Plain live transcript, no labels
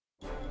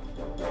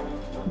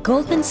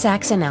Goldman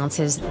Sachs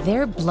announces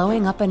they're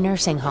blowing up a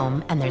nursing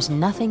home and there's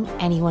nothing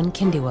anyone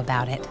can do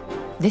about it.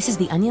 This is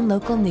the Onion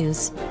Local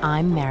News.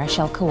 I'm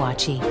Marichelle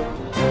Kawachi.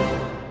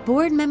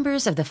 Board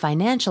members of the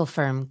financial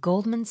firm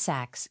Goldman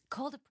Sachs called a